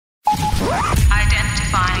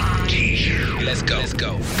Let's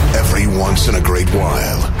go. Every once in a great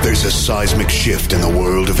while, there's a seismic shift in the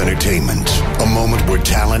world of entertainment. A moment where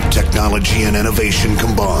talent, technology, and innovation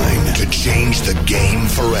combine to change the game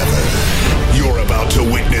forever. You're about to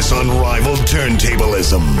witness unrivaled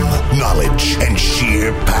turntablism, knowledge, and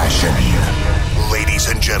sheer passion. Ladies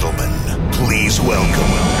and gentlemen, please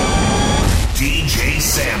welcome DJ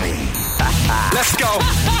Sammy. Let's go.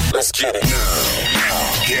 Let's get it.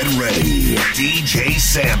 Now, get ready. DJ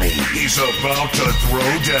Sammy is about to throw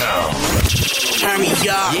down. Turn me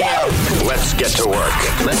up. Yeah. Let's get to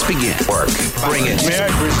work. Let's begin. Work. Bring it. May I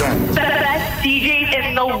present the best DJs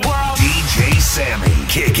in the world. DJ Sammy.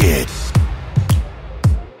 Kick it.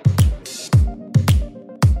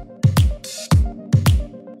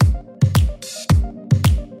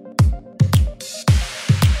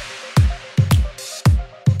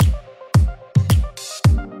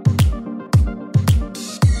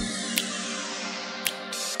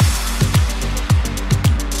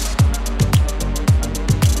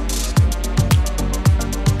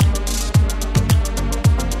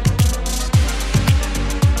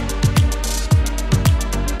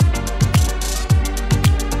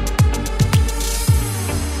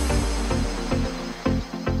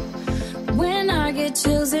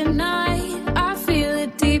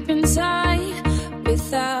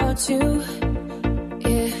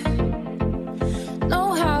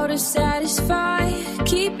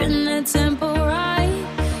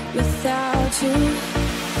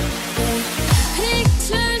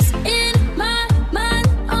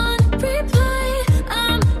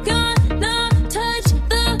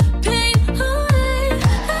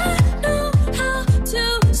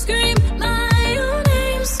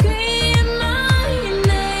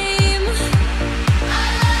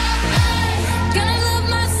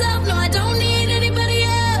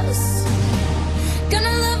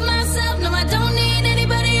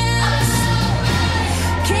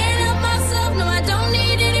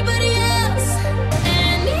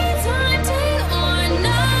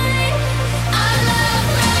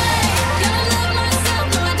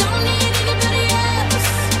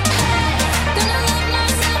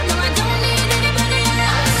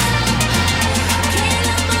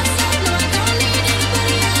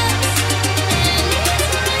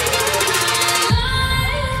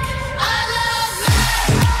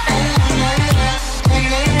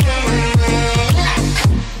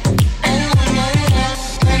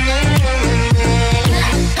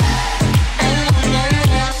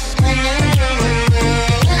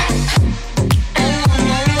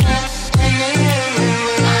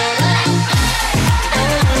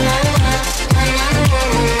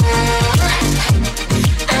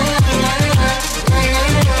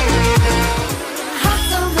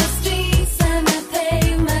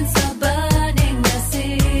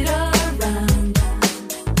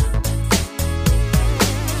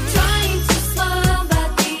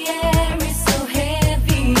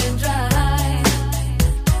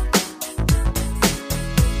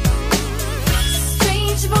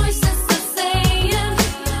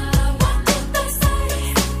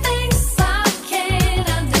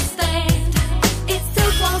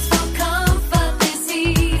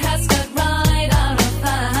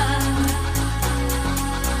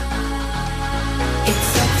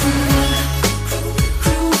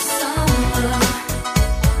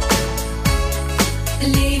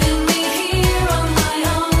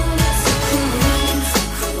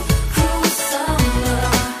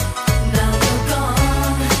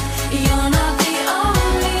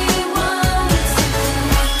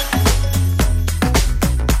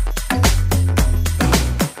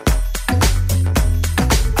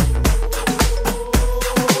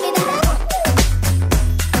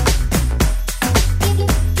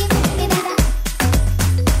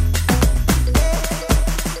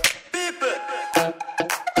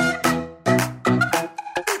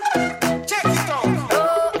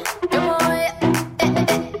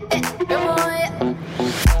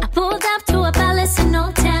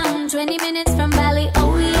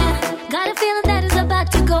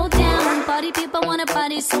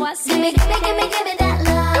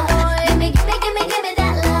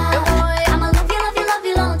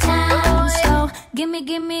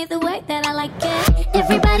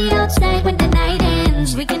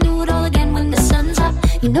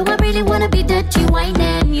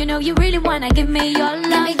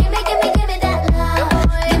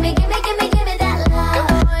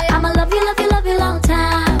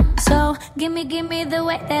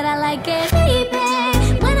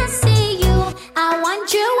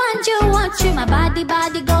 My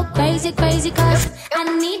body go crazy, crazy, cause I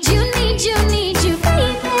need you,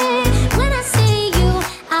 baby. When I see you,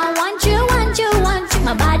 I want you.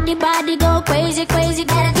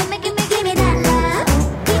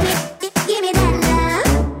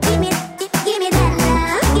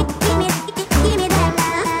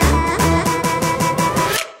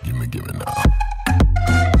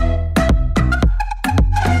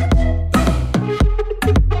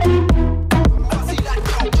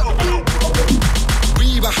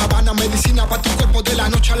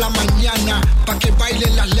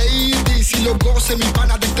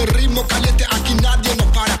 campana. De este ritmo caliente aquí nadie nos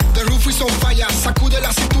para. The roof is on fire, sacude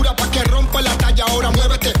la cintura pa' que rompa la talla. Ahora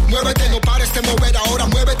muévete, muévete, no pares de mover. Ahora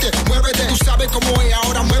muévete, muévete, tú sabes cómo es.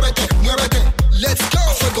 Ahora muévete, muévete. Let's go.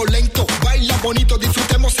 A fuego lento, baila bonito,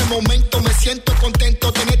 disfrutemos el momento. Me siento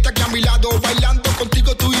contento, tenerte aquí a mi lado, bailando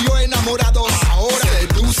contigo tú y yo enamorados. Ahora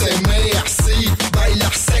sedúceme así, baila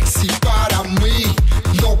sexy para mí.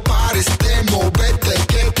 No pares de moverte,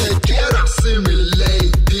 que te quiero así, mi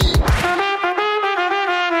lady.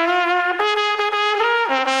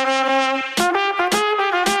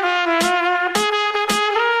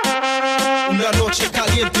 Una noche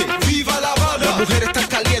caliente, viva La Habana. Las mujeres están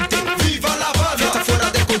calientes, viva La Habana. Fiesta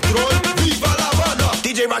fuera de control, viva La Habana.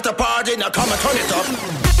 DJ rock the party, now come and turn it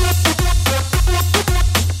up.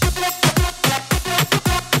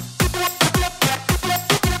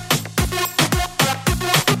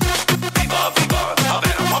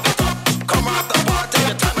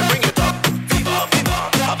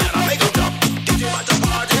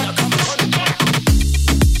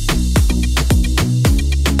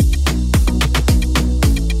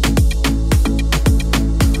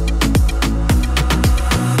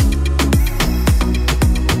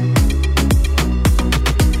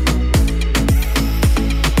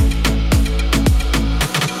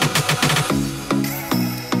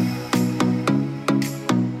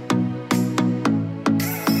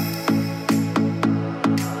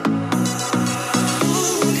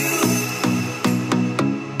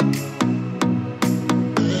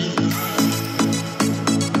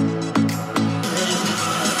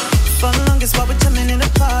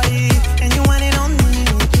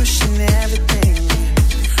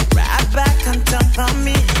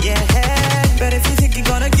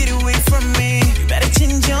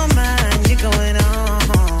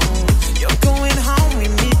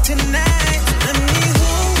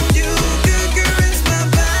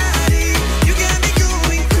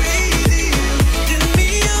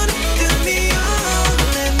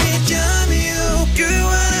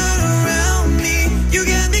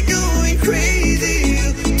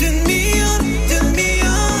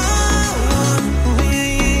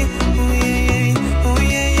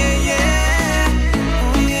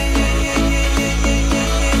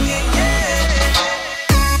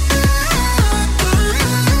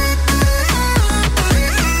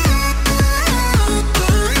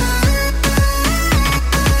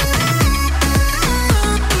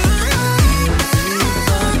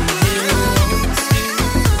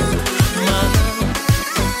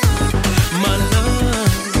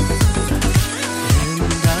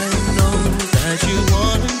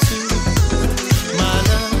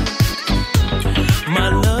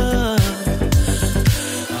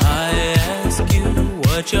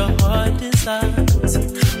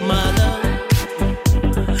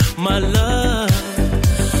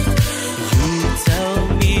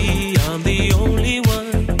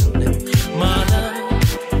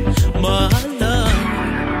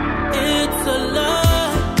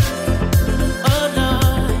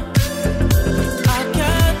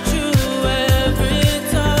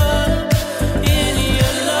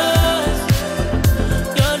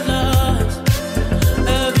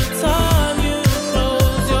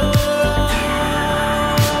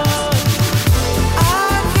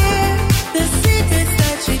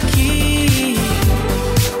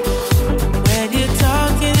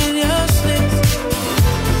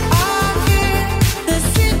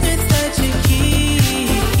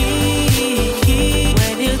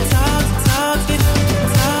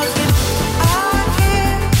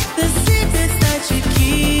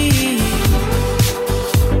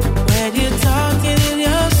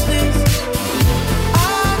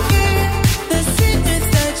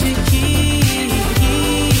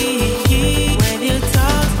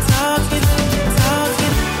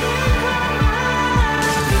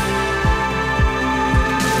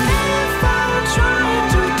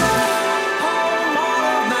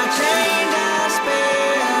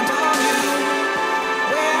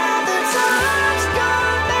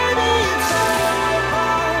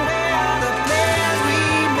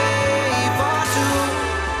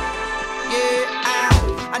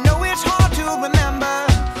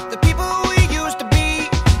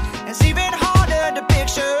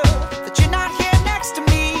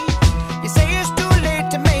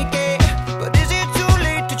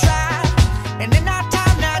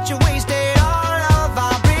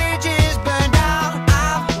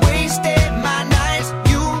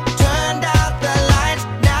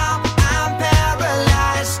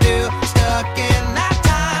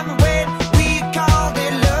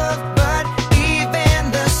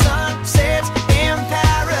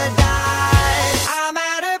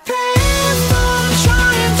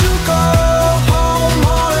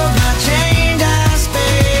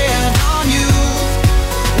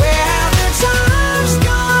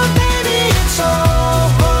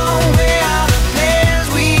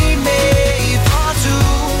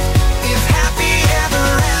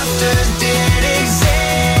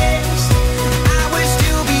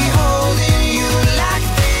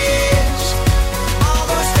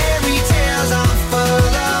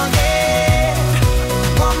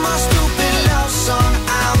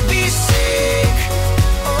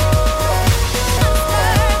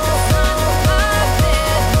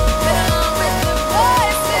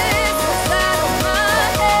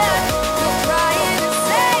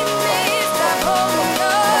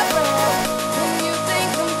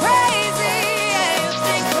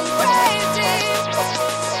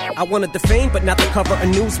 I wanted the fame, but not the cover of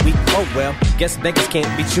Newsweek. Oh well, guess beggars can't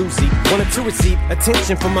be choosy. Wanted to receive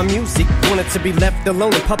attention from my music. Wanted to be left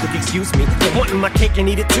alone in public, excuse me. But wanting my cake and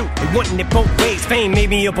eat it too, and wanting it both ways. Fame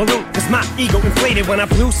made me a balloon, cause my ego inflated when I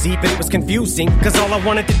blew sleep. And it was confusing, cause all I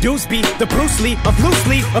wanted to do was be the Bruce Lee of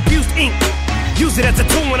loosely abused ink. Use it as a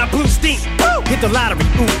tool when I blew steam. Woo! Hit the lottery,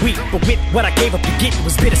 ooh wee. But with what I gave up to get, it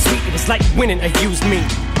was bittersweet. It was like winning a used me.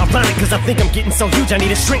 Ironic, cause I think I'm getting so huge I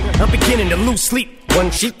need a shrink. I'm beginning to lose sleep. One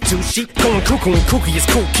sheep, two sheep, going cuckoo and kooky is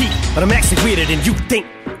cool key. But I'm actually weirder than you think,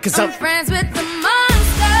 cause I'm friends with the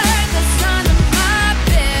monster that's under my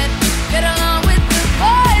bed. Get along with the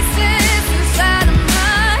voices inside of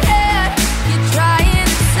my head. You're trying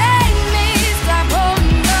to save me, stop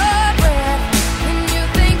holding your breath. And you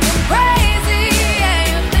think I'm crazy, yeah,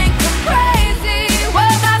 you think I'm crazy.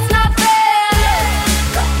 Well, that's not fair.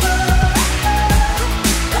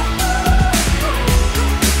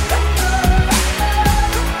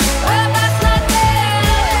 Well, that's not fair.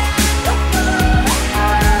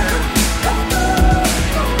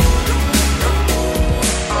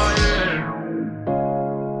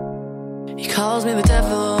 He calls me the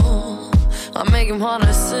devil, I make him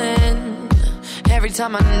wanna sin. Every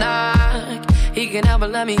time I knock, he can't help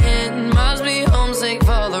but let me in. Must be homesick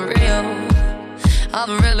for the real. I'm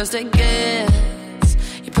the realest it gets.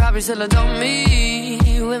 You probably still adore me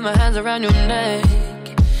with my hands around your neck.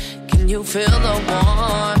 Can you feel the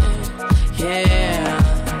warmth?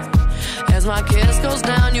 Yeah. As my kiss goes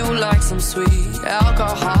down, you like some sweet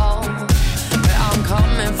alcohol. Where I'm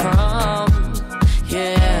coming from,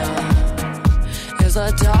 yeah. There's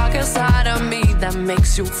a darker side of me that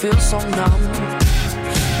makes you feel so numb.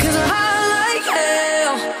 Cause I like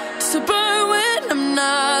hell to burn when I'm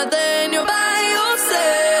not there. And you're by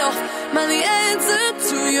yourself, man, the answer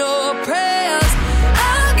to your prayers.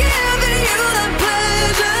 I'll give you that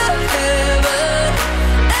pleasure, heaven,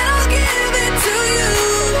 and I'll give it to you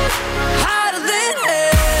hotter than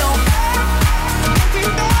hell.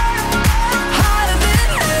 Hotter than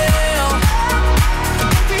hell.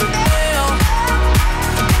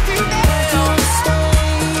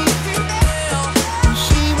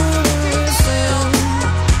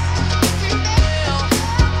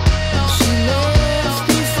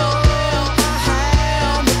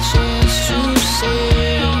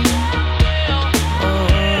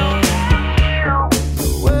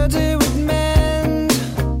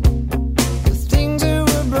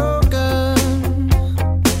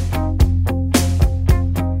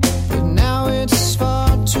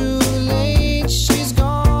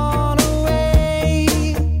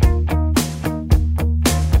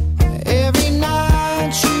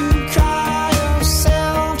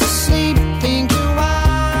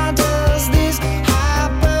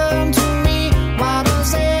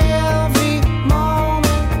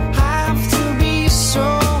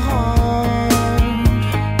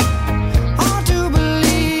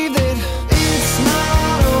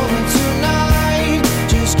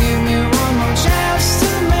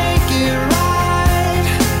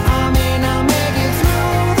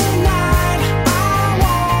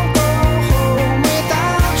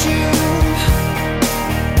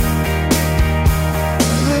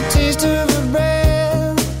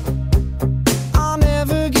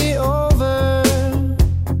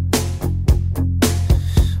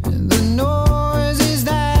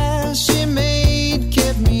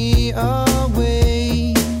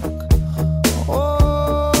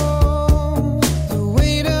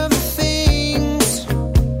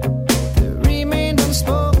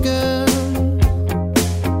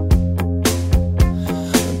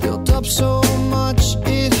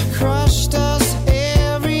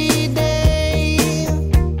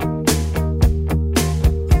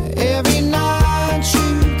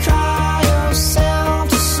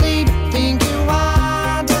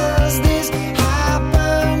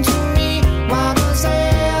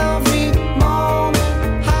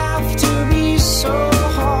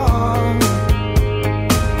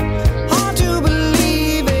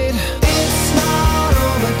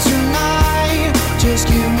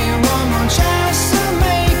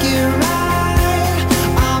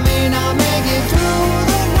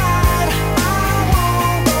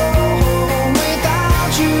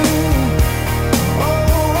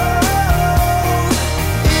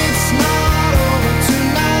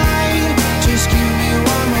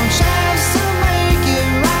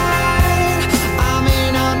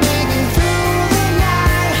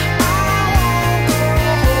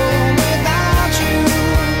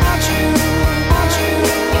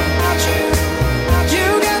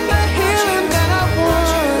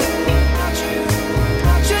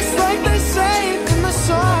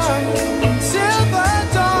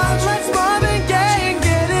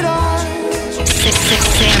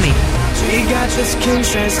 this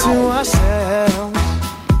contrast to ourselves.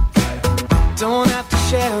 Don't have to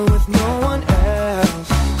share with no one else.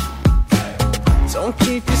 Don't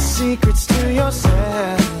keep your secrets to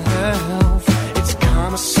yourself. It's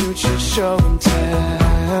Kama Sutra show and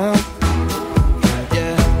tell.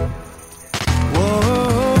 Yeah. Whoa.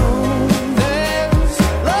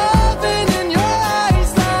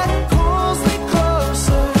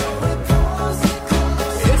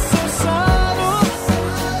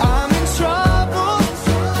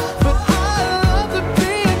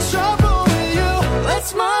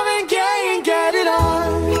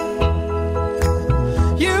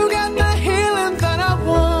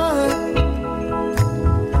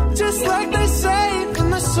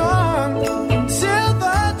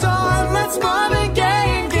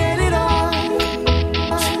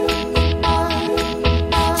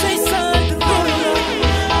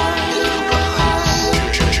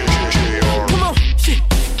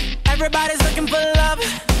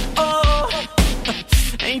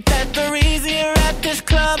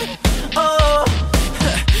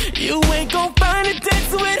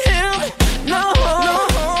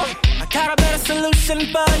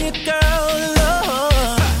 For you, girl,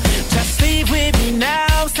 Lord. Just leave with me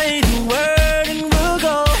now. Say the word and we'll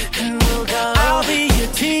go. I'll be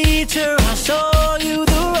your teacher. I'll show you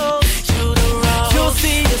the ropes. You'll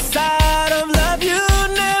see a side of love you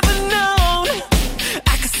never known.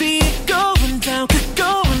 I can see it going down,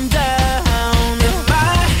 going down. In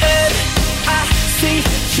my head, I see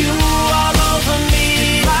you all over me.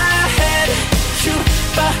 My head, you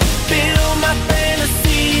fulfill my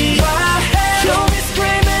fantasy. My head, you'll be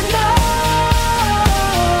screaming no.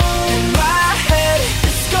 In my head,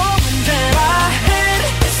 it's going down. My head,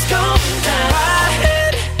 it's going down. My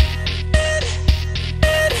head,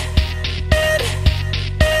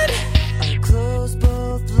 I close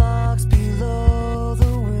both locks below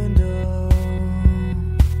the window.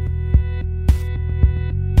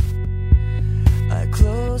 I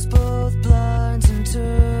close both blinds and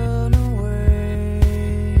turn away.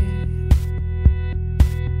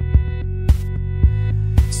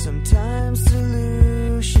 Sometimes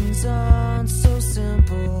solutions aren't so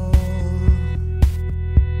simple.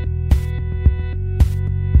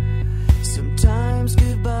 Sometimes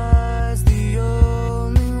goodbye's the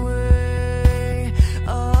only way.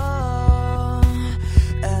 Oh,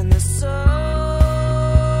 and the sun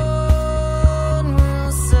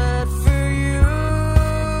will set for you.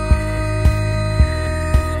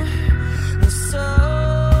 The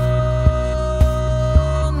sun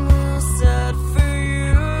will set for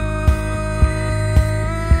you.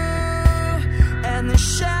 And the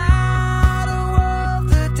shadow of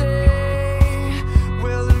the day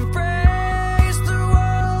will embrace the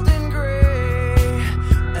world in gray.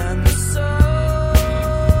 And the sun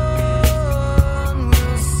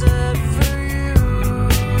will set for you.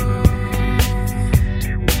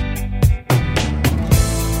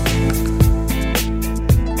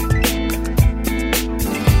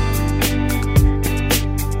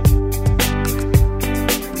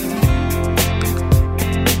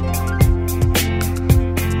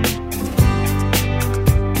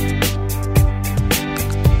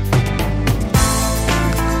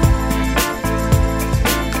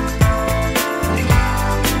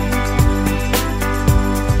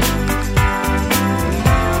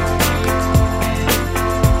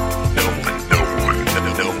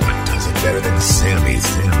 No one does it better than Sammy.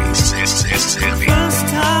 First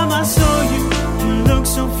time I saw you, you looked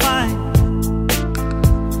so fine.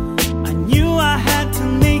 I knew I had to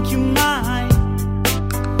make you mine.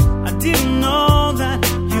 I didn't know that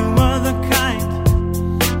you were the kind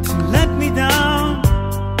to let me down.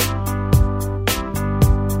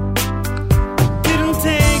 Didn't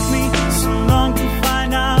take me so long to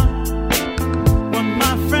find out what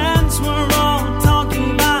my friends were all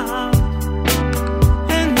talking about.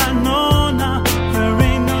 And I know now there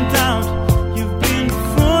ain't no doubt you've been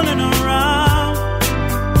fooling around.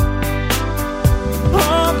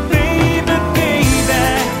 Oh baby, baby,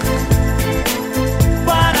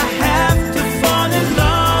 why'd I have to fall in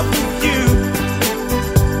love with you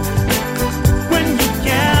when you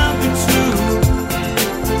can't be true?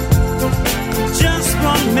 Just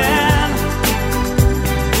one man.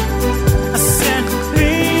 I said,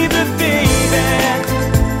 baby, baby,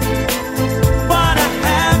 why'd I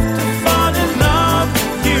have to fall in love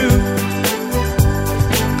with you?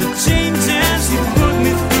 The changes you put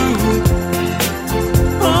me through,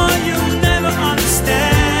 oh, you'll never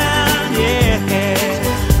understand, yeah.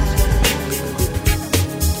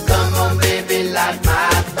 Come on, baby, light my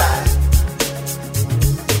fire.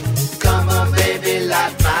 Come on, baby,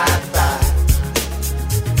 light my fire.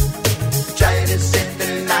 Try to set the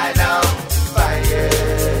night on fire.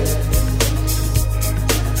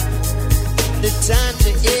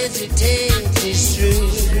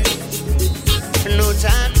 no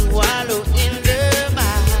time to wallow in the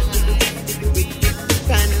mire.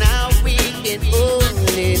 And now we can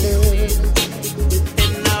only love,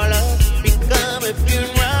 and our love become a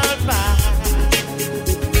funeral pyre.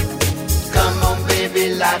 Come on, baby,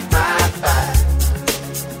 light my fire.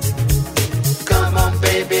 Come on,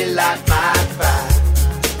 baby, light my fire.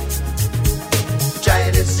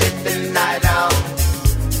 Try to set the night on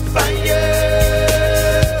fire.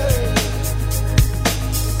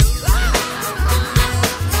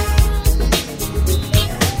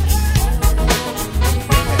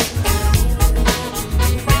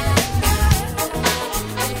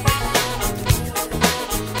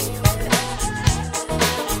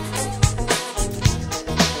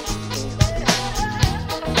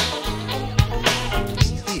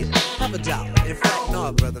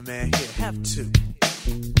 Brother man, here, have two.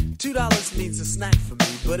 $2 means a snack for me,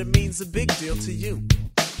 but it means a big deal to you.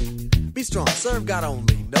 Be strong, serve God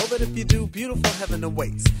only. Know that if you do, beautiful heaven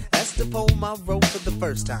awaits. Esther pulled my rope for the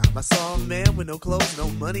first time. I saw a man with no clothes, no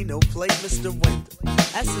money, no plate, Mr. Wendell.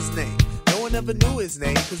 That's his name. No one ever knew his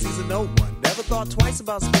name, cause he's an old one. Never thought twice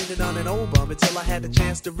about spending on an old bum until I had the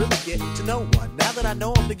chance to really get to know one. Now that I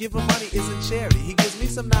know him, to give him money isn't charity. He gives me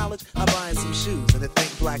some knowledge, I buy him some shoes. And to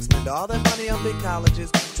think blacks spend all that money on big colleges,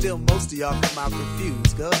 still most of y'all come out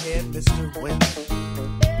confused. Go ahead, Mr. Wendell.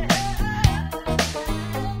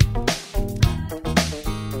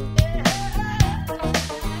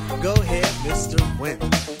 Go ahead, Mr. Wendell.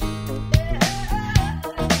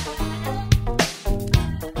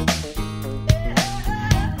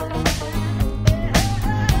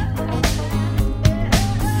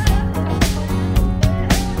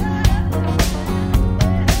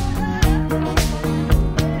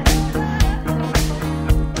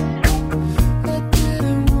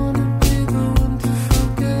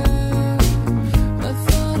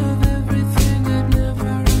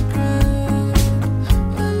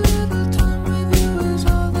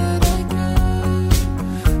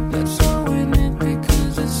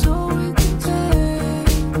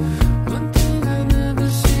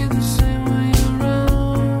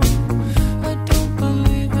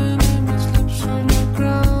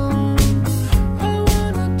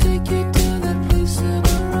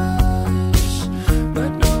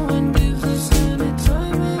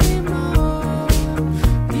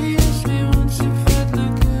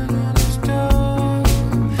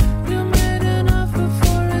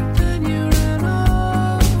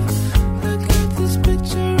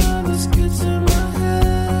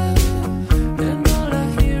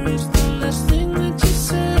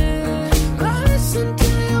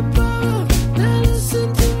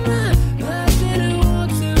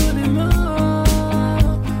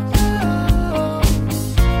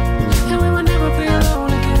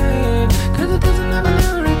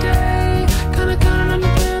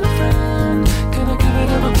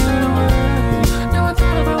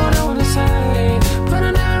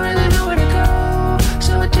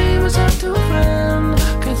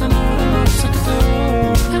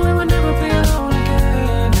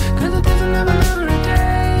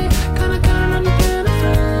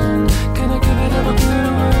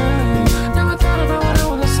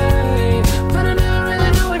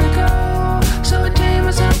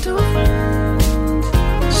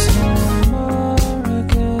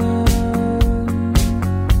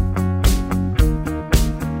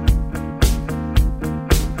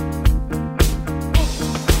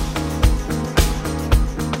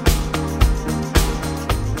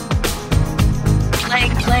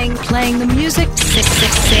 Playing the music,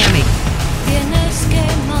 Sammy. Tienes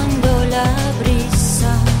quemando la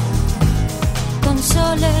brisa con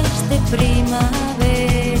soles de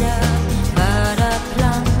primavera para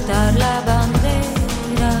plantar la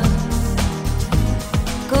bandera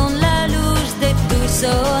con la luz de tu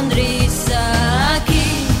sonrisa. Aquí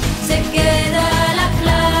se queda la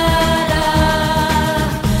clara,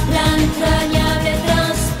 la entrañable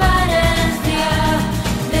transparencia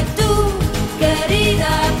de tu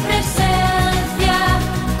querida presencia,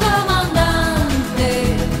 comandante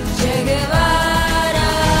Che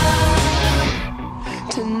Guevara.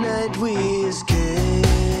 Tonight we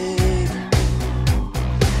escape,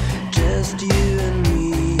 just you and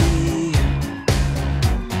me.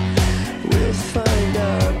 We'll find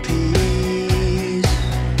our peace.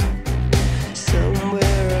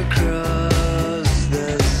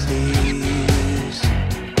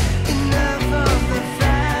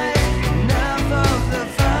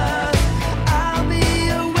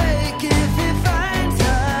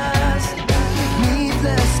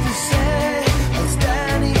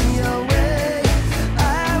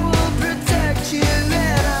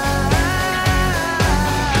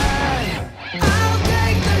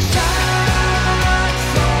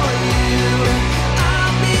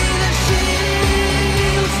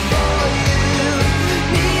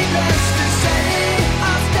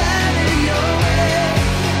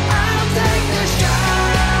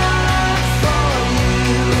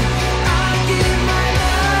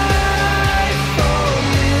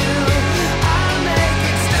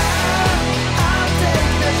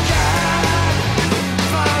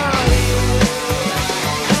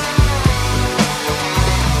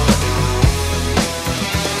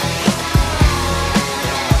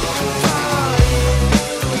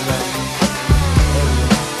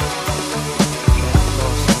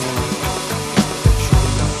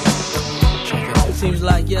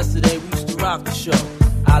 rock the show.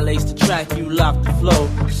 I lace the track, you lock the flow.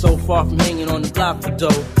 So far from hanging on the block for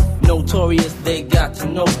dough. Notorious, they got to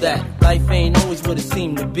know that life ain't always what it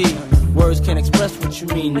seemed to be. Words can't express what you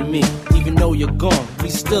mean to me. Even though you're gone, we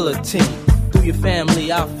still a team. Through your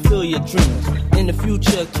family, I'll fulfill your dreams. In the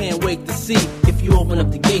future, can't wait to see if you open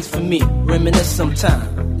up the gates for me. Reminisce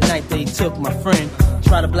sometime, the night they took my friend.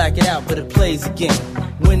 Try to black it out, but it plays again.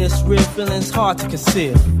 When it's real, feeling's hard to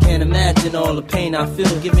conceal. Can't imagine all the pain I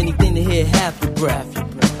feel. Give anything to hear half your breath.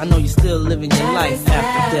 I know you're still living your life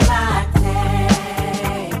after death.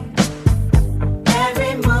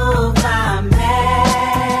 Every move I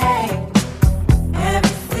make,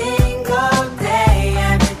 every single day,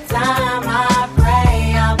 every time I pray,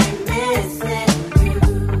 I'll be missing you.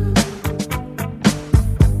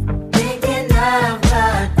 Thinking of the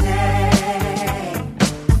day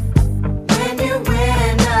when you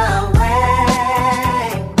went away.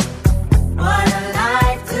 What a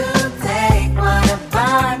life to take, what a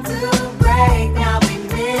bond to break. I'll be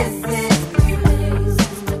missing you.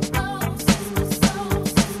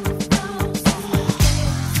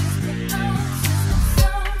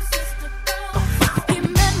 He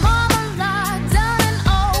met Marmalade down in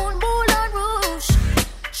old Moulin Rouge,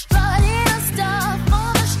 strutting her stuff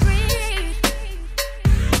on the street.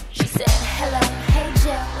 She said, hello, hey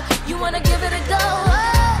Joe, you wanna give it a go?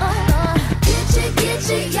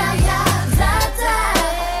 Gitchy, yeah, yeah, za-za.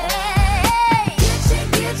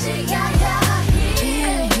 Gitchy, yeah, yeah,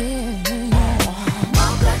 here.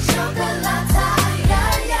 Mocha chocolate,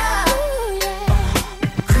 yeah, yeah.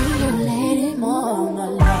 Pretty lady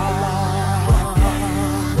Marmalade.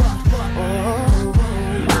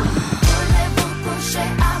 Voulez-vous coucher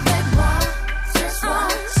avec moi ce soir?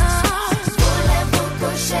 Voulez-vous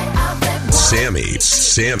coucher avec moi?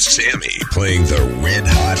 Sammy playing the red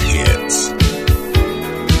hot hits.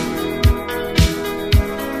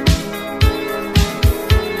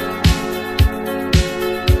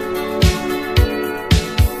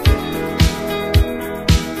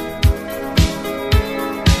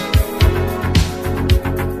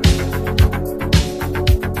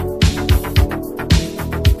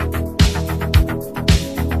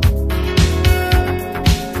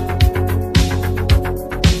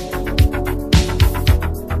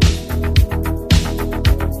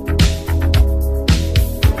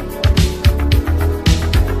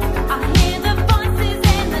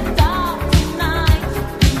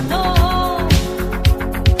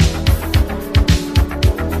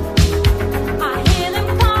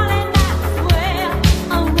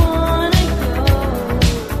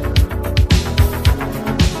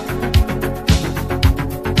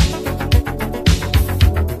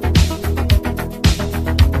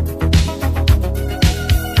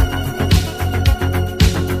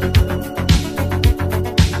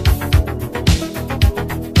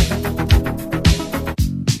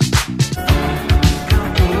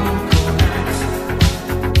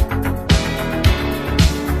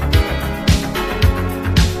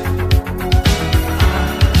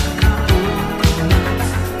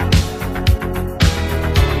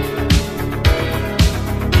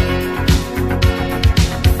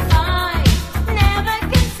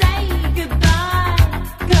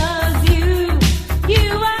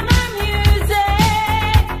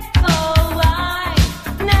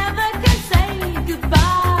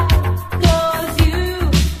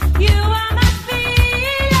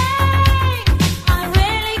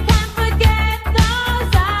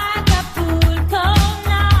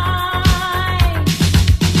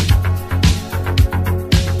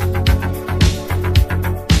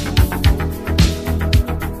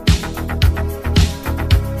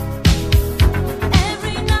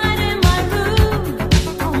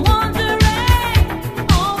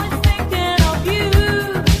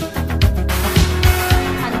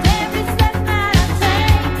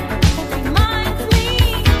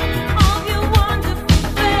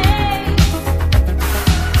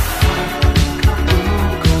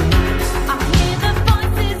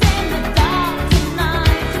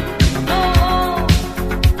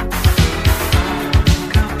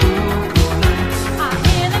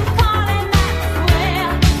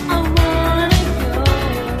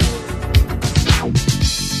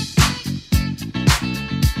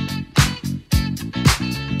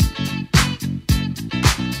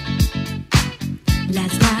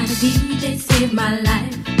 DJ saved my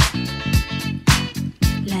life.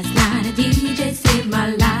 Last night a DJ saved my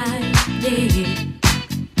life,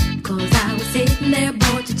 yeah. 'Cause I was sitting there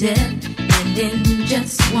bored to death, and in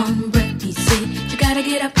just one breath he said, you gotta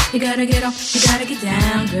get up, you gotta get off, you gotta get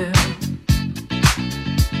down, girl.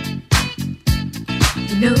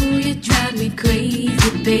 You know you drive me crazy,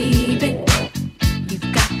 baby.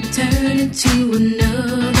 You've got me turning to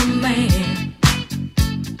another man.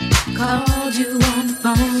 Called you on the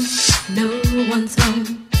phone, no one's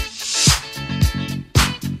home.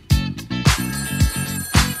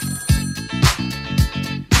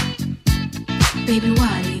 Baby,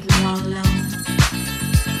 why leave me all alone?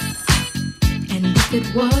 And if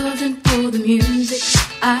it wasn't for the music,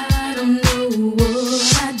 I don't know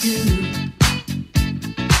what I'd do.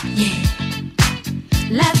 Yeah.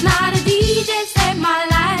 Last night a DJ saved my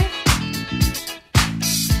life.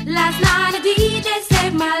 Last night a DJ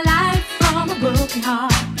saved my life from a broken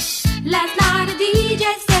heart. Last night a DJ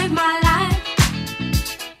saved my life.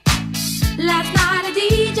 Last night a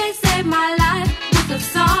DJ saved my life with a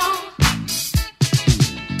song.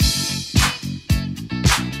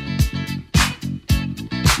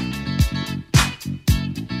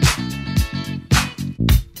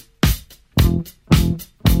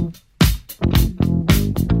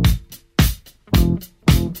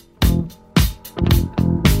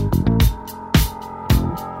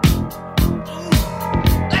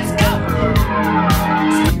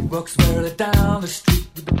 Walks barely down the street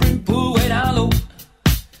with the brim pulled way down low.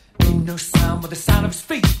 Ain't no sound but the sound of his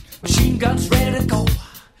feet. Machine guns ready to go.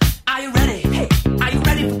 Are you ready? Hey, are you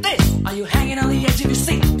ready for this? Are you hanging on the edge of your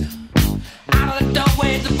seat? Out of the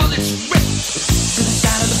doorway, the bullets rip to the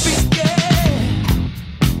sound of the beat. Yeah.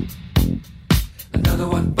 Another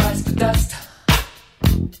one bites the dust.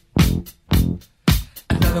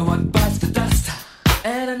 Another one bites the dust.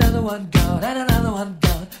 And another one gone. And another one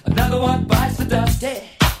gone. Another one bites the dust. Yeah.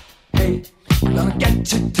 Hey, I'm gonna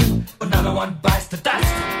get you too. Another one bites the dust.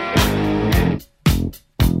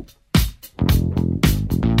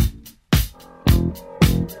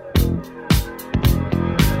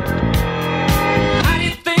 How do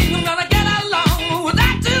you think I'm gonna get along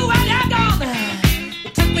without you when you're gone? You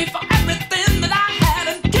took me for everything that I had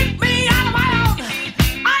and kicked me out of my own.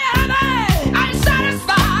 Are you happy? Are you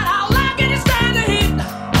satisfied? How long can you stand the heat?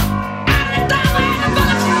 Out of the doorway, the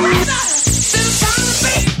bullets rain. Still trying to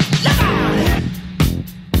beat. Look out!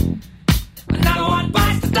 Another one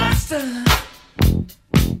bites the dust.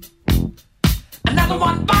 Another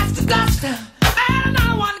one bites the dust. And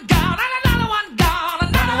another one gone. And another one gone.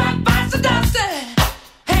 Another one bites the dust.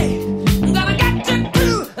 Hey, I'm gonna get you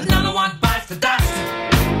too. Another one bites the dust.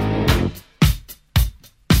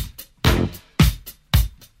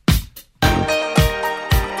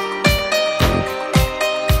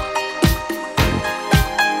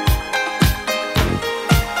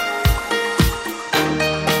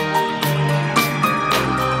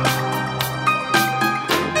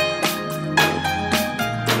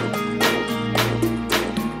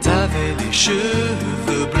 T'avais les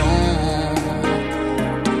cheveux blancs,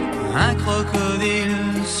 un crocodile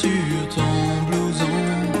sur ton blouson.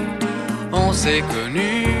 On s'est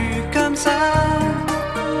connus comme ça,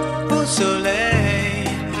 au soleil,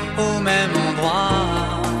 au même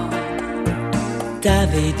endroit.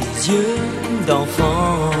 T'avais des yeux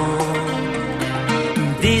d'enfant,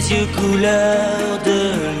 des yeux couleur de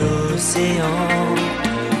l'océan.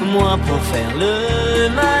 Moi pour faire le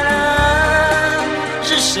malin,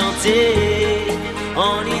 je chantais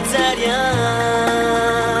en italien.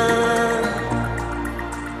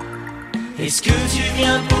 Est-ce que tu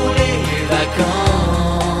viens pour les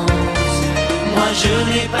vacances? Moi je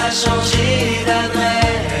n'ai pas changé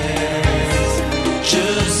d'adresse. Je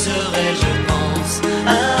serai, je pense,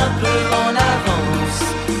 un peu en avance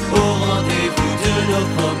au rendez-vous de nos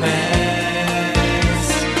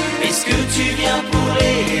promesses. Est-ce que tu viens pour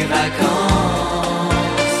les vacances?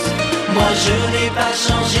 Moi je n'ai pas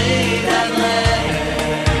changé d'adresse.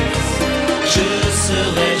 Je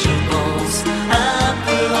serai, je pense, un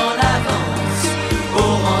peu en avance au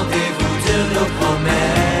rendez-vous de nos promesses.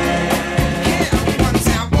 Once I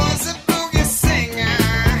was a boogie singer,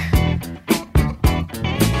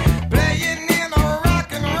 playing in a rock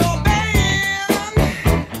and roll band.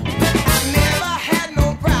 I never had no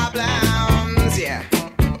problems, yeah,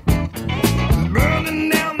 burning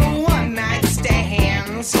down the one night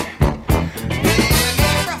stands.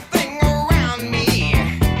 Everything around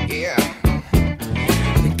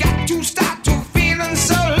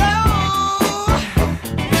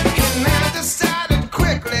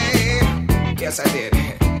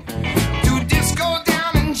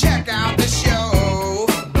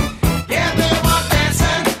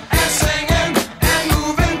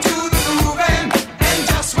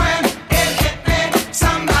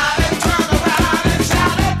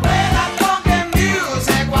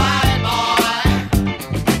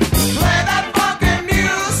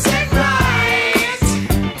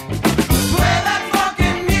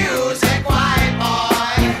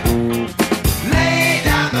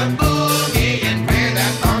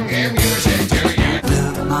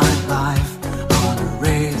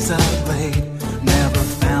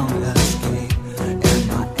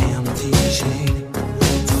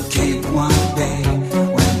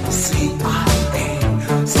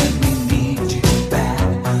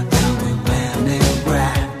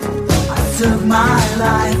rest of my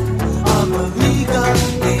life a Bolivian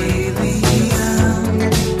alien,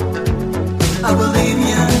 a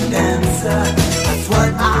Bolivian dancer. That's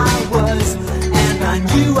what I was, and I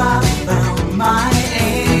knew I found my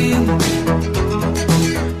aim.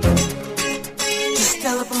 Just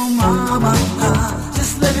telephone mama,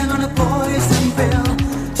 just living on a poison pill.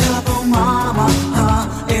 Telephone mama,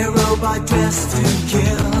 a robot dressed to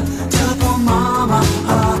kill. Telephone mama,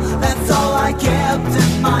 that's all I kept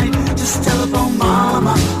in mind. Just telephone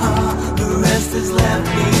mama, the rest is left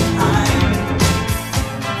behind.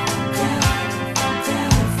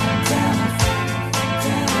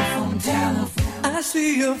 I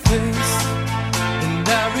see your face, and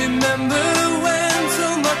I remember when so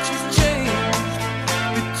much has changed.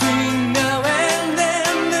 Between now and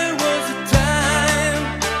then there was a time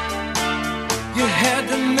you had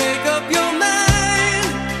to make up your mind.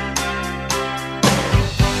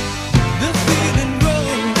 The feeling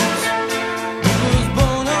rose, it was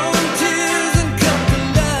born on tears and come to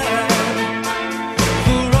life.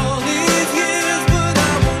 For all these years, but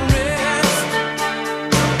I won't rest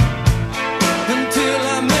until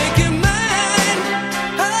I make you mine,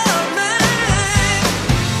 oh mine.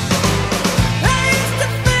 I used to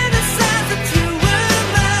fantasize that you were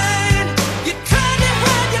mine. You tried to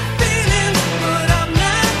hide your feelings, but I'm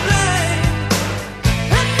not blind.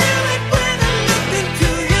 I knew it when I looked into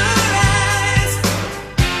your eyes.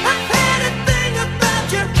 I've had a thing about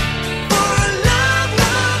you for a long,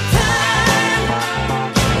 long time.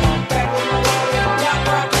 Rock,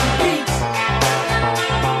 rockin' beats.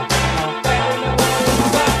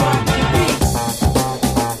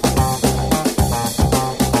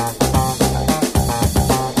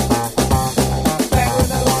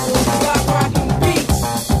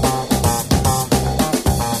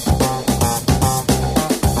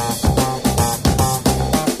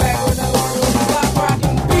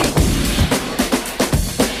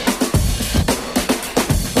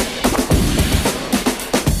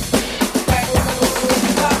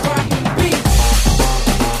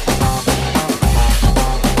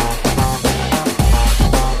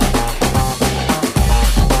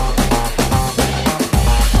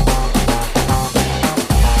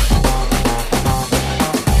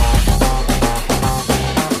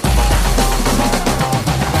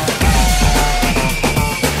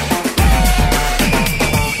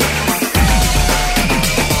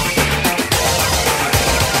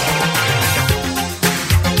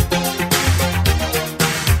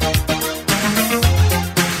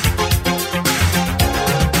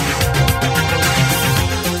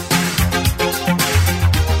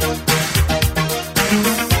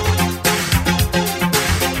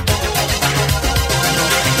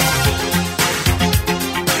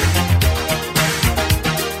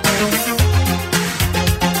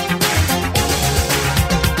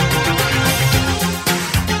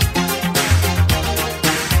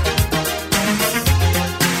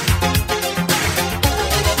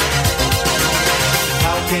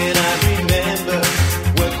 How can I remember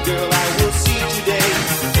what girl I will see today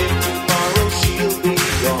if tomorrow she'll be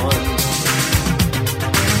gone?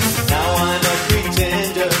 Now I'm a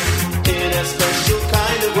pretender in a special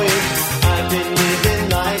kind of way. I've been living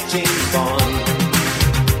like James Bond.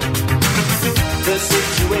 The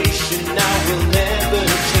situation now will never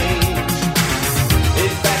change.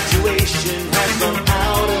 Infatuation has gone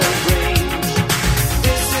out of range.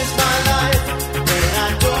 This is my life, and I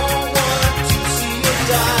don't want to see it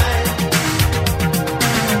die.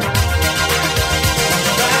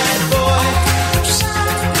 Bad boy,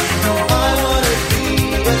 I wanna be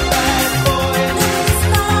a bad boy.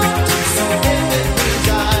 In the means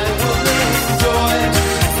I will enjoy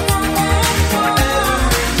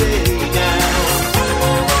every day now.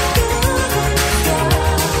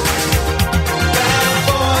 Bad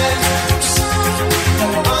boy,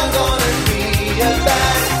 I'm gonna be a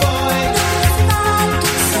bad boy.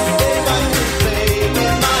 If I can play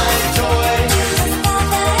with my toys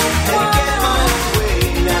and get my way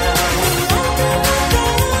now.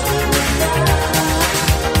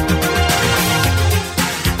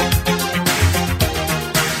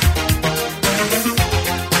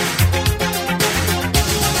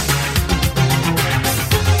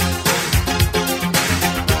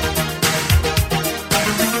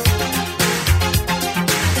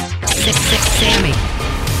 Sammy.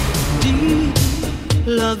 Deep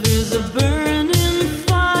love is a burning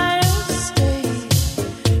fire, stay,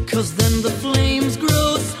 'cause then the flames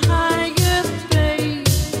grow higher, babe.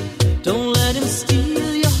 Don't let him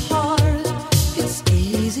steal your heart, it's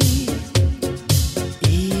easy,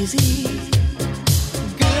 easy.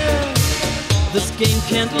 Girl, this game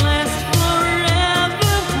can't last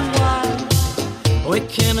forever, why? We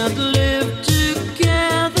cannot live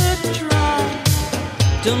together, try.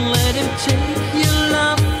 Don't let him take your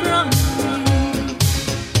love from me.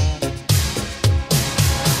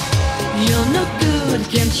 You're no good,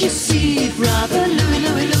 can't you see, brother Louie,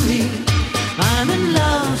 Louie, Louie? I'm in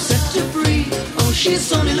love, set to free. Oh,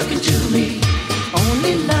 she's only looking to me.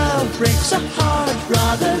 Only love breaks a heart,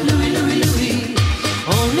 brother Louie, Louie, Louie.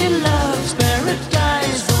 Only love's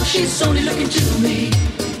paradise. Oh, she's only looking to me.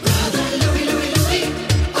 Brother Louie, Louie, Louie.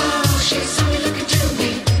 Oh, she's only looking to me.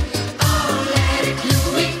 Oh, let it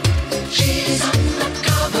Louie. She's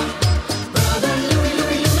undercover. Brother Louie,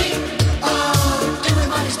 Louie, Louie. Oh, doing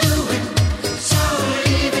what he's doing. So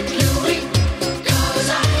leave it Louie, 'cause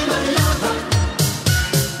I'm a lover.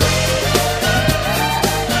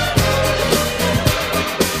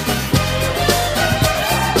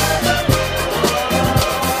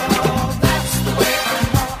 That's the way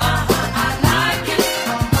I like it.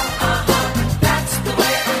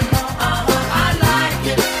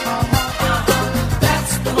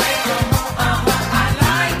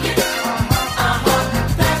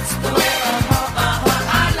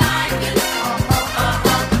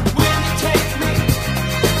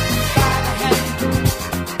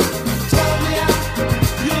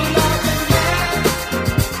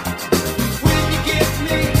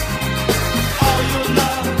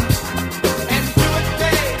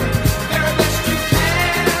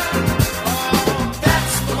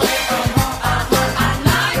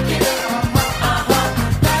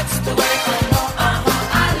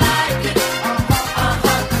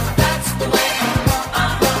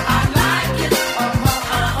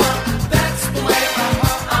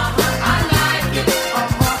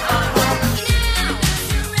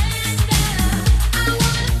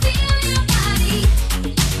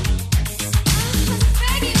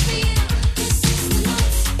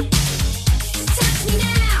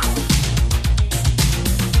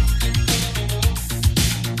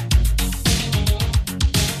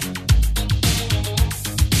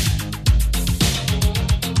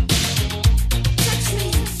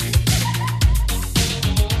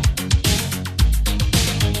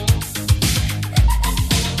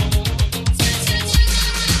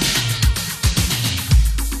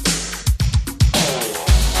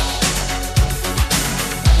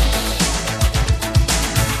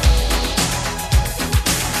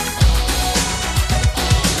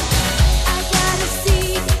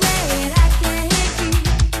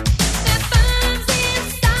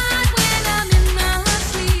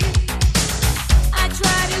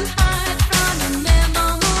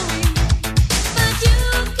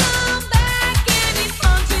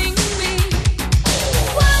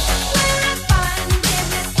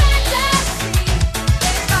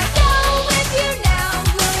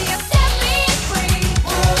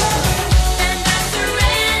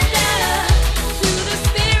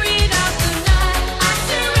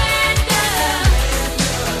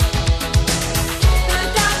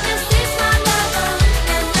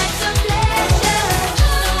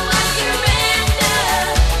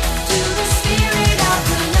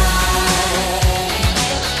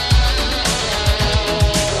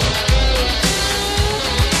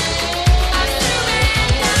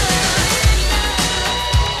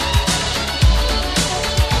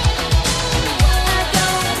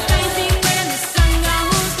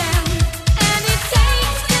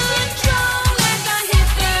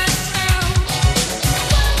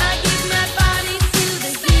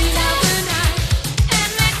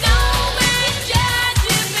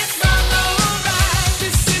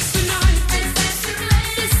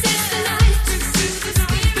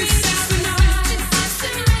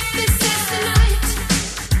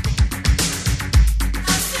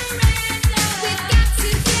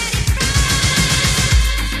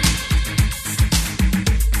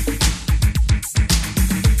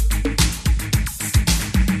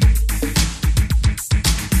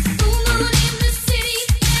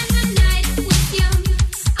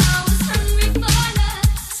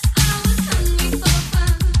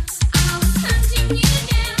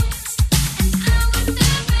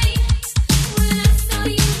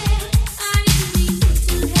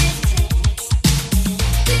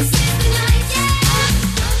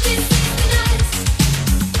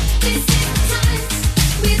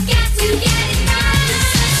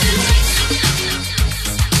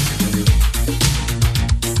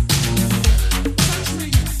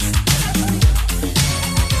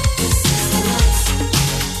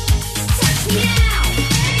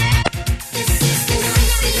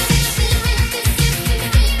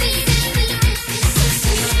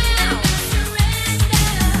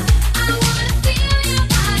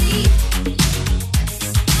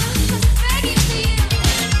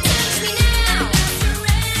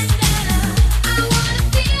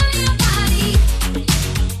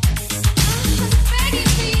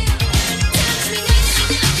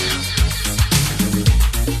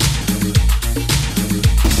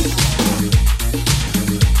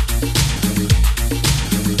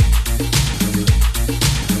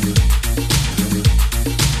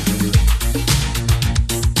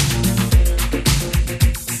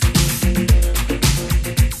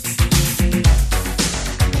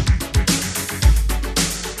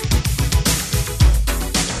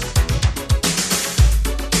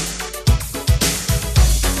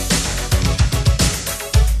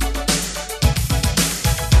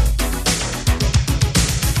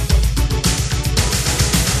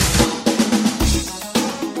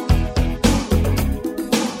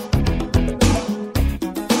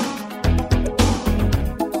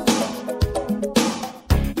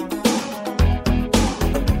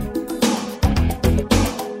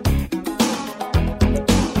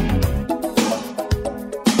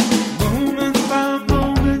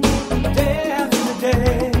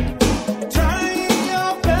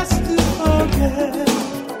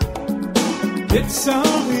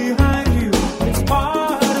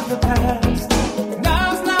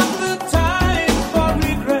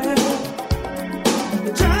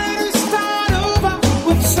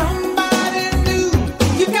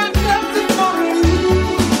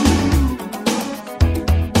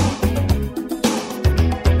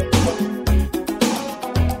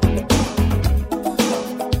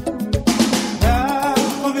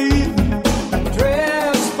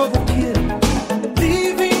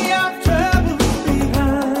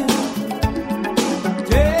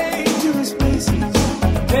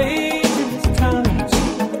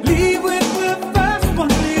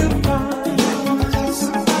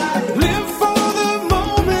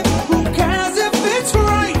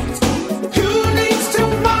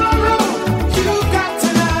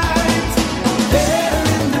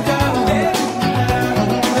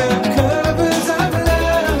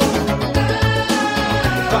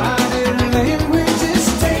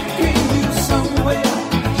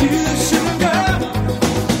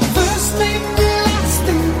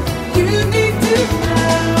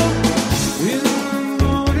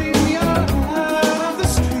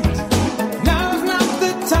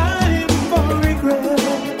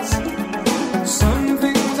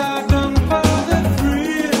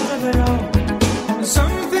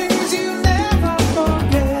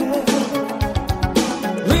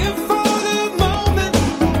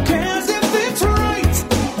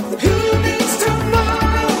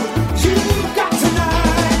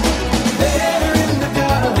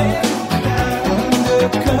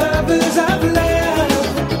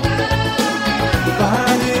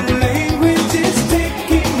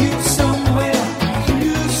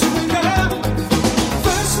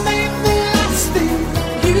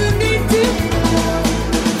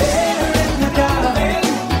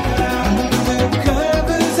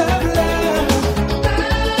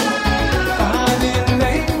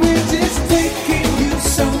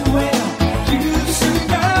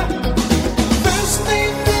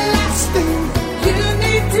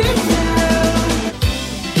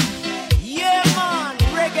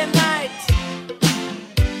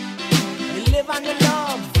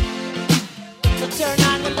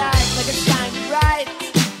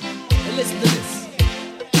 Listen to this.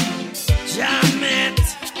 Jam it.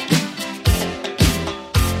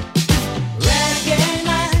 Reggae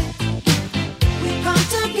night, we come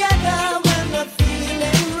together when we're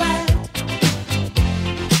feeling right.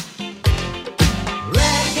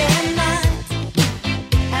 Reggae night,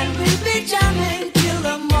 and we'll be jamming till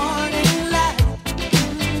the morning light.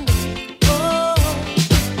 Oh,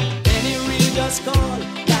 any real just call,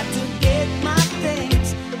 got to get my things,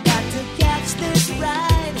 got to catch this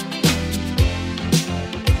ride.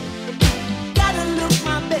 Gotta look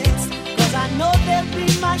my best, 'cause I know they'll be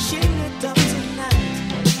mashing it up tonight.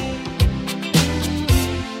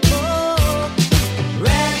 Oh,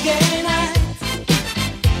 reggae night,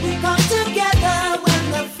 we come together when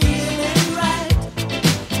we're feeling right.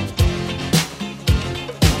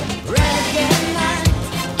 Reggae night,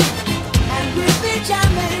 and we'll be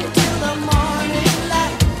jamming till the morning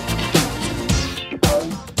light.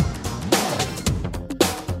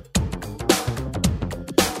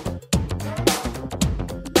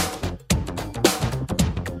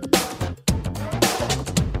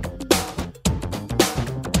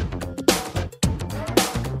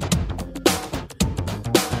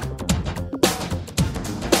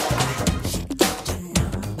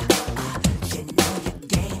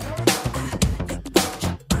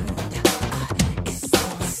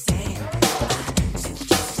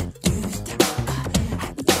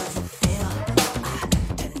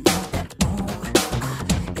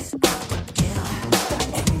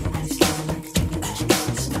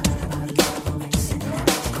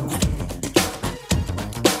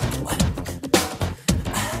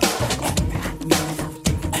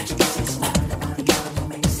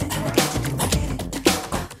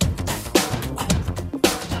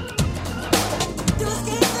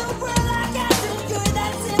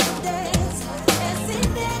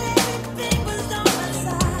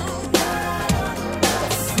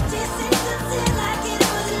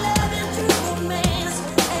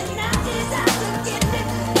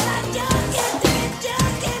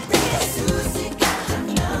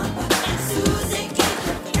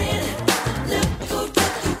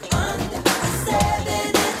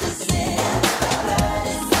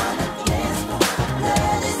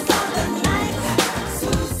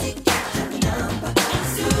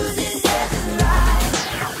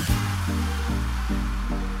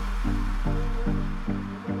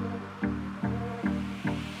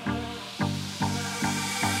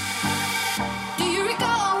 Do you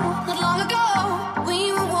recall not long ago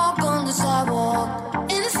we would walk on the sidewalk?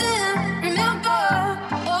 Innocent, remember?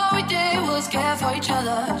 All we did was care for each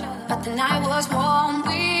other. But the night was warm,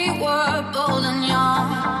 we were bold and young.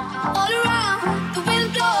 All around, the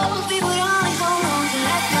wind blows, we would only hold on to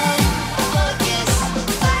let go. A kiss,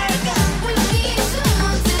 fire gun, we need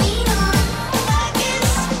someone to lean on. A kiss,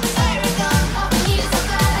 fire gun, we need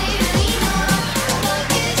somebody to lean on. A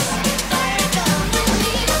kiss, fire gun, we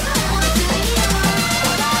need someone to lean on.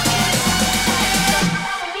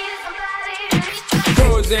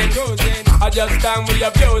 Cruising, I just stand with your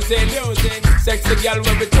abusing. Sexy girl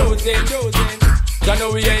when we choosing. I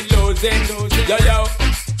know we ain't losing. Yo.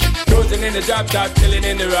 Cruising in the drop top, chilling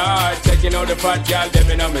in the ride. Checking out the fat girl,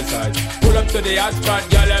 living on my side. Pull up to the hot spot,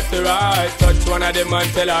 girl left to right. Touch one of them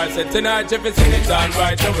and tell her, say tonight if it's in it on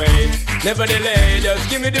right away. Never delay, just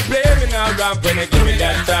give me the play. Me now ramp when you give me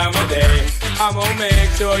that time of day. I'm gonna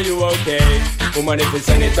make sure you okay. Woman, if it's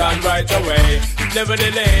in it on right away. Never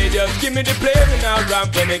delay, just give me the play. Me now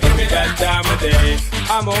ramp when you give me that time of day.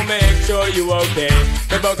 I'm gonna make sure you okay.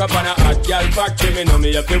 Me buck up on a hot girl factory. Me know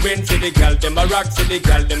me up to win. See the girl, them a rock. See the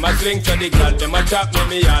girl, them a swing. So the girl, them a trap.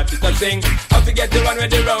 Me heart it a sing. How to get the one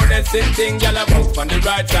with the roundest thing. Girl a bounce on the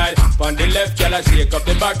right side. On the left, girl a shake up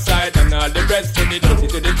the backside. And all the rest to the dirty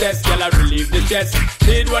to the test. Girl a relieve the chest.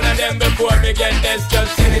 Need one of them before me get this.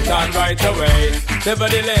 Just sing it on right away. Never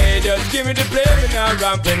delay, just give me the play. Me now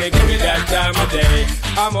ramp and give me that time of day.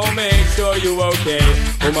 I'm gonna make sure you okay.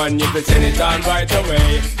 Woman, you can send it on right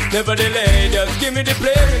away. Never delay, just give me the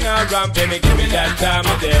play. Me now ramp and give me that time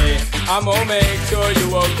of day. I'm gonna make sure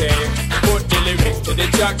you okay. Put the lyrics to the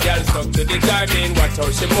track, girl, stuck to the timing. Watch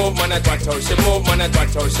how she move, man, watch how she move, man,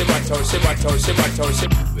 watch how she, watch how she, watch how she, watch how she.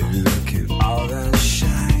 Look at all that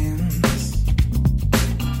shines.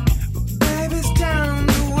 Baby's down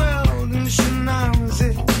the world and she knows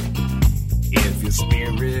it. If your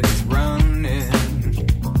spirit is running,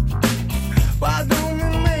 why don't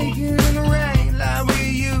we make it rain like we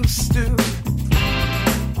used to?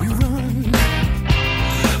 We run,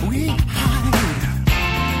 we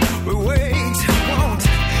hide, we wait, want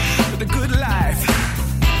the good life.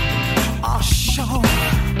 Oh, sure,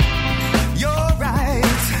 you're right.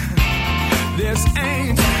 There's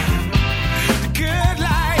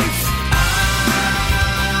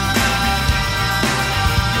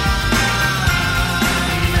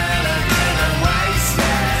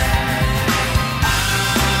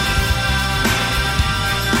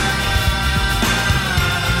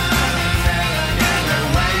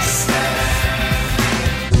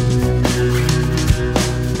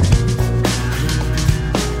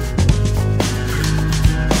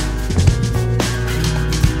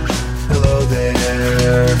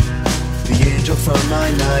my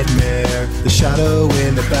nightmare. The shadow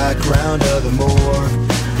in the background of the morgue.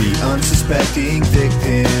 The unsuspecting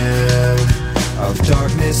victim of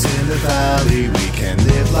darkness in the valley. We can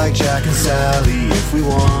live like Jack and Sally if we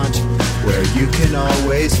want, where you can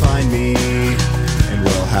always find me. And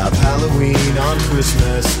we'll have Halloween on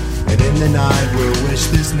Christmas, and in the night we'll wish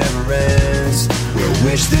this never ends. We'll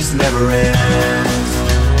wish this never ends.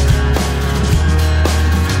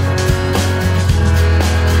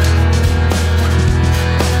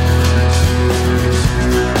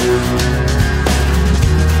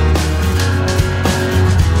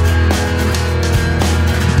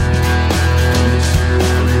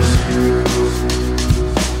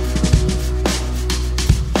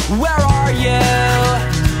 Where are you?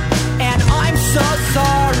 And I'm so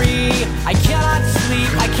sorry. I cannot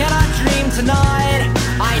sleep, I cannot dream tonight.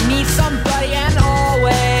 I need somebody, and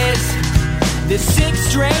always this sick,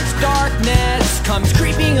 strange darkness comes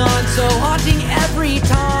creeping on, so haunting every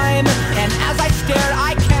time. And as I stared,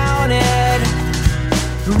 I counted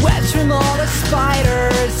the webs from all the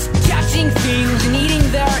spiders, catching things and eating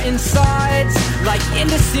their insides, like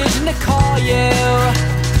indecision to call you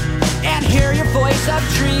and hear your voice of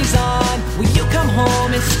treason. Will you come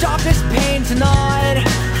home and stop this pain tonight?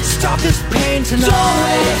 Stop this pain tonight. Don't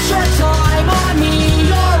waste your time on me.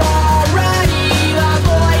 You're already the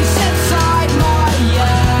voice inside my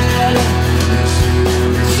head.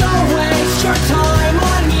 Don't waste your time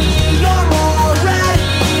on me. You're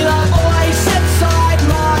already the voice inside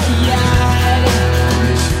my head.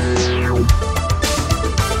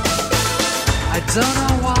 I don't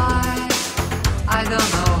know why, I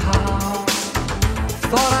don't know how.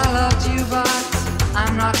 Thought I loved you, but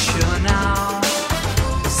I'm not sure now.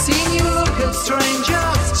 Seen you look at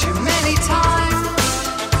strangers too many times.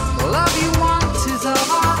 The love you want is of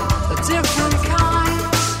a different kind.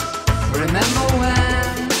 Remember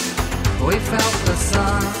when we felt the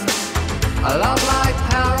sun? A love like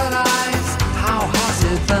paradise, how has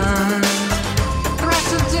it burned? Threat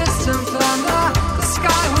of distant thunder, the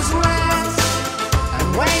sky was red. And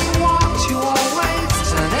when you want, you always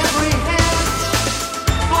turn every head.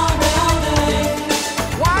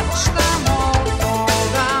 Watch them all fall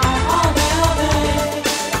down. All day.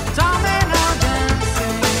 Domino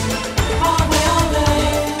dancing. All day.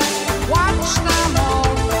 Watch them all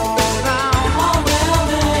fall down. All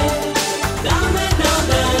day. Domino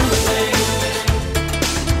dancing.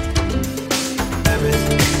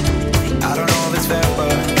 I don't know if it's fair,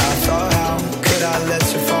 but I thought, how could I let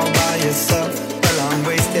you fall by yourself? Well, I'm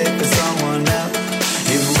wasted for someone else.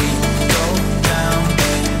 If we go down,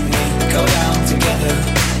 then we go down together.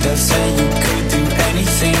 They'll say you could do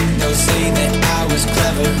anything. They'll say that I was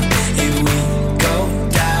clever. If we go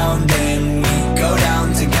down, then we go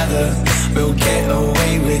down together. We'll get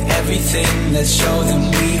away with everything. Let's show them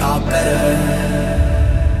we are better.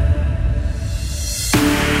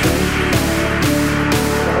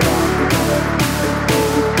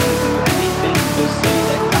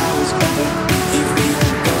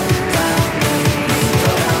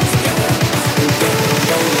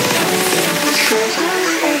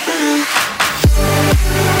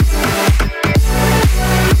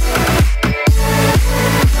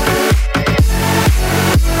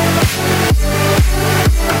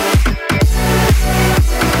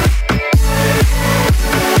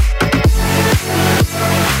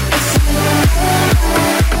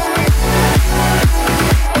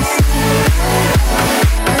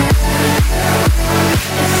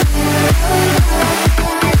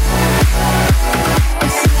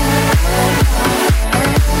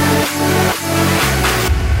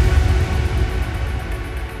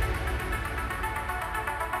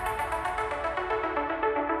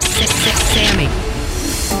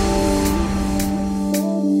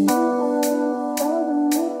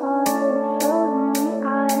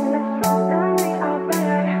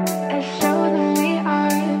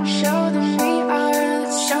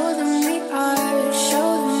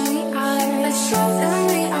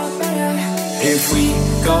 If we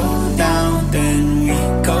go down, then we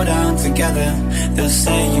go down together. They'll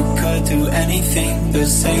say you could do anything. They'll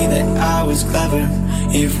say that I was clever.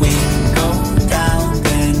 If we go down,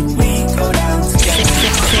 then we go down together.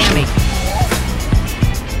 Sammy.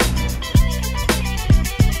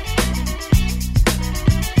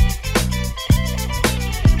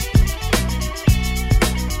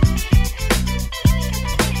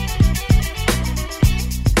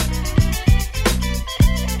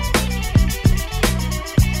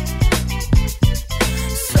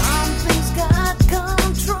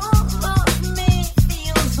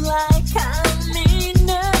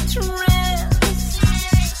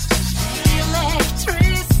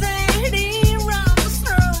 Electricity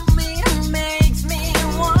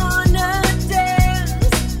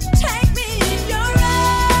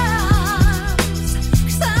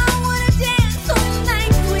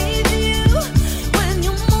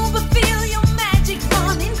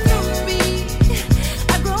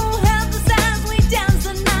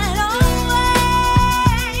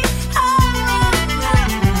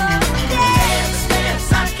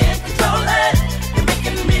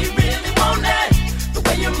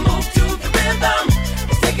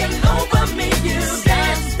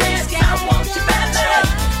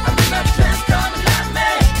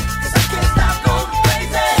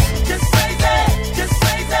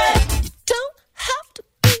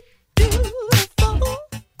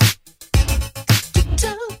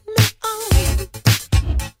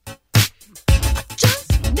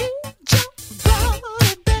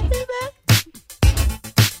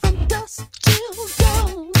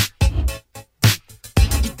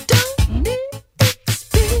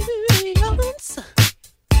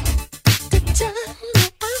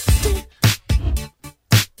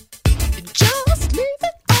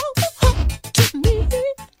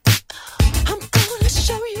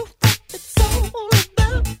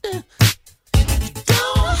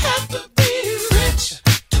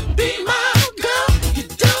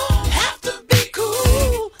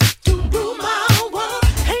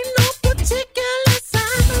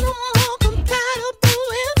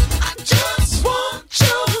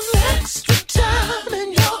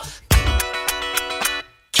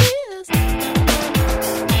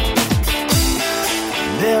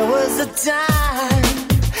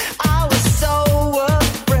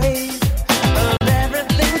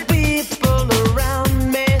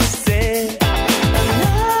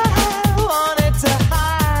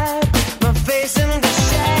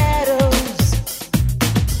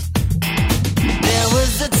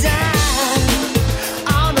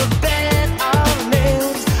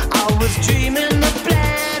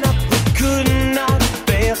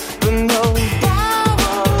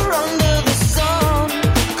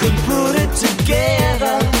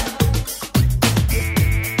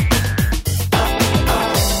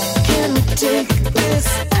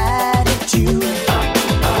you.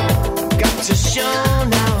 Got to show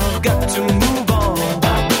now, I've got to move on.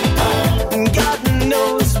 God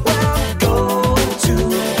knows where I'm going to.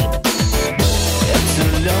 It's a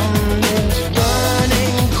lonely,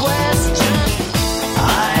 burning question.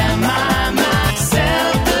 Am I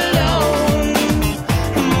myself alone?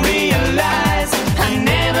 Realize I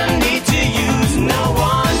never need to use no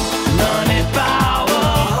one. Money, power,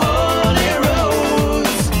 holy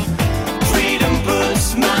roads. Freedom puts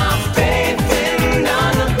my faith in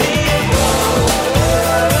none of the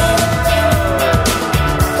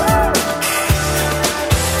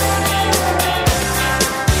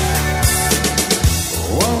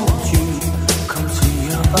Won't you come see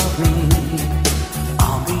about me?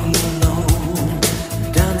 I'll be alone,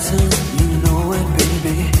 dancing, you know it,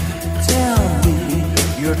 baby. Tell me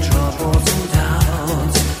your troubles and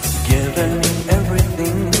doubts, giving me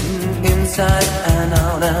everything inside and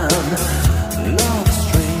out. And love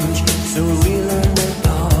strange, so real in the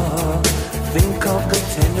dark. Think of the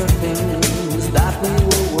tender things that we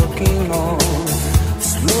were working on.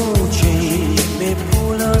 Slow change may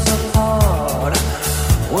pull us apart.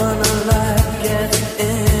 When a light gets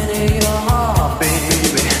into your heart,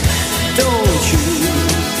 baby, don't you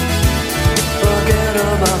forget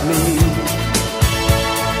about me.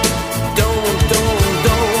 Don't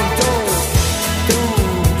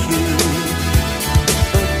you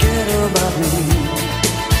forget about me.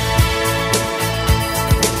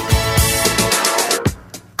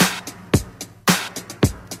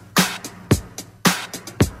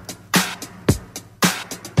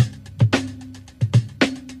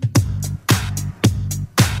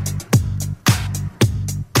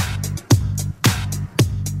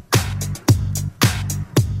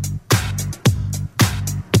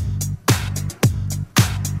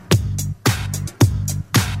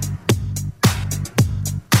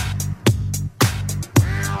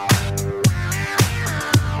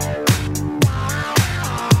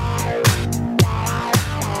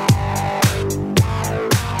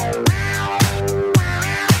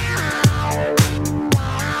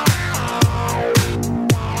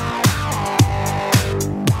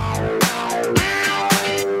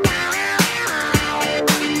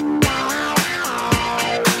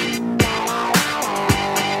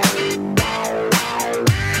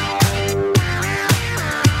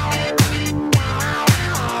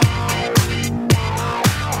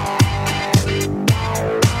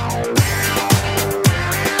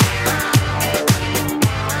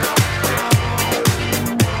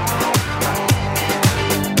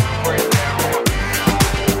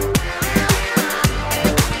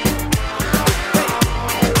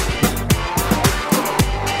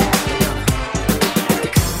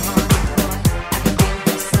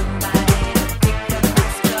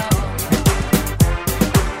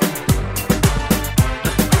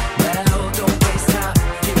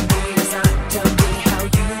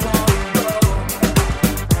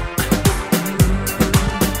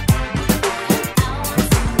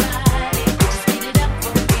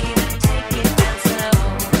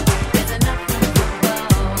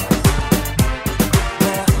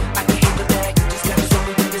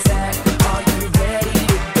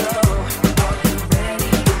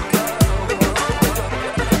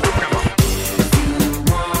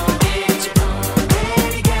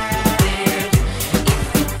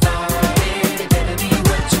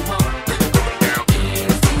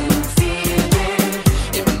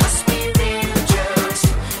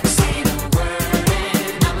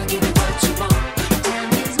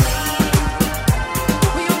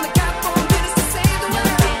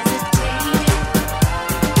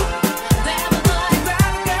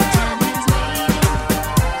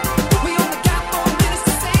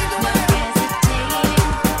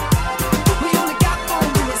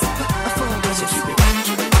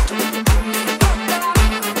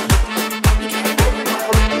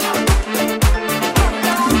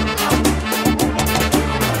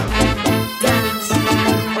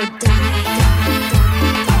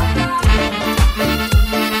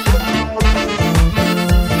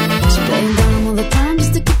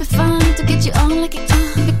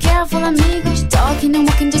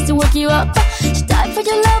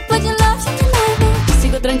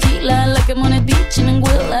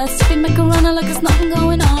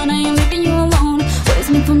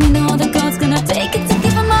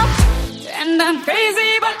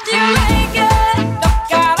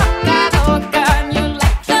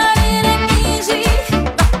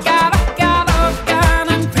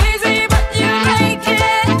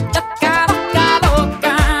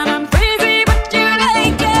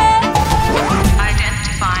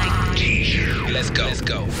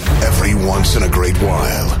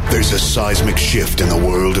 seismic shift in the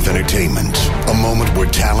world of entertainment. A moment where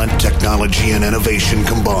talent, technology, and innovation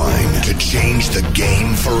combine to change the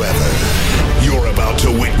game forever. You're about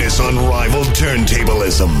to witness unrivaled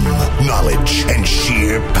turntablism, knowledge, and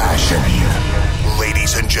sheer passion.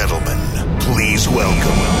 Ladies and gentlemen, please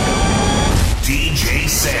welcome DJ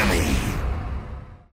Sammy.